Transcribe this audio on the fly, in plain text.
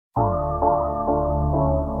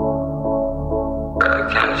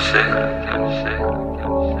shit.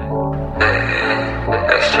 Hey,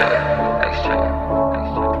 AceChanBooking.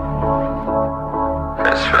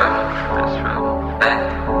 That's right.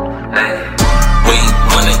 Hey. We ain't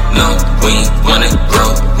wanna know, we ain't wanna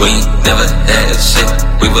grow. We ain't never had shit.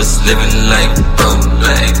 We was living like bro.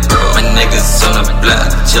 My niggas on the block,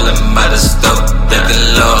 chillin' by the stove. Thinking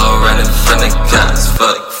low, right in front of cops.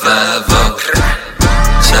 Fuck 5-0.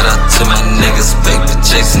 Shout out to my niggas, paper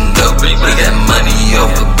chasing dope. We got money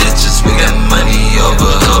over bitches, we got money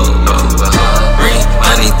over hoes. Green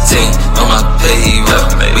money team on my payroll.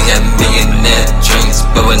 We got millionaire dreams,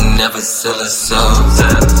 but we never sell our souls.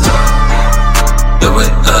 Do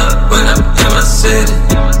it up when I'm in my city.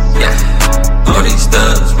 Yeah, all these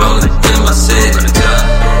thugs rolling in my city.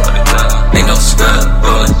 Ain't no scrub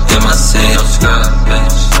rolling in my city.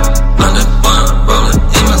 I'm the one rolling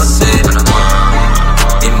in my city.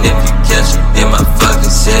 Even if you catch me in my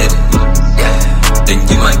fucking city, yeah, then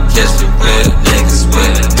you might catch the real niggas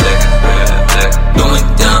with it. Going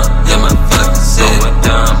down in my fucking city.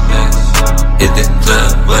 Hit the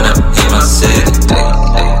club when I'm in my city.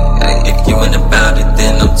 If you ain't about it,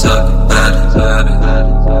 then I'm talking about it.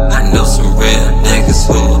 I know some real niggas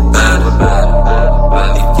who about it.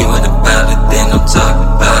 If you ain't about it, then I'm talking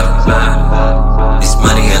about it. These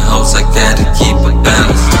money and hoes, I gotta keep a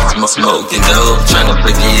balance. I'm smoking dope, tryna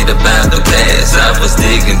forget about the past. I was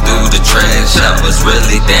digging through the trash, I was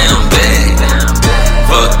really down bad.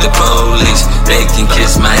 Fuck the police, they can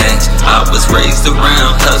kiss my ass. I was raised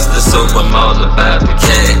around hustlers, so I'm all about the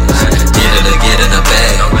cash. Get it or get in a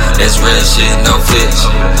bag, that's real shit, no fish.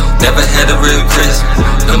 Never had a real Chriz,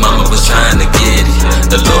 the mama was trying to get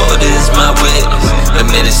it. The Lord is my witness,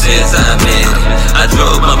 admitted sins I admit it. I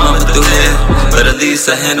drove my mama through hell, but at least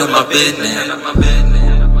I handled my business.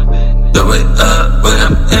 Do it up when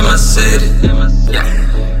I'm in my city.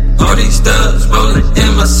 All these thugs rolling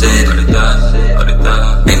in my city.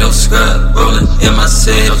 Ain't no scrub rolling in my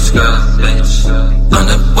city. I'm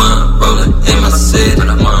the one rolling in my city.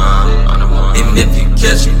 Even if you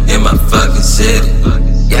catch me in my fucking city,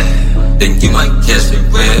 yeah, then you might catch me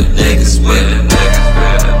real niggas with it.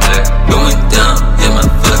 Going down in my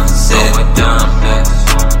fucking city.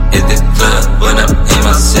 Hit the club when I'm in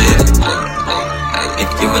my city. If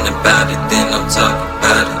you ain't about it, then I'm talking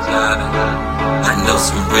about it. I know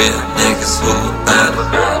some real niggas who about it.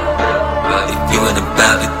 If you ain't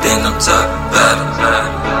about it, then I'm talking about it.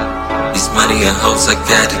 These money and hoes, I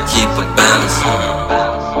gotta keep a balance.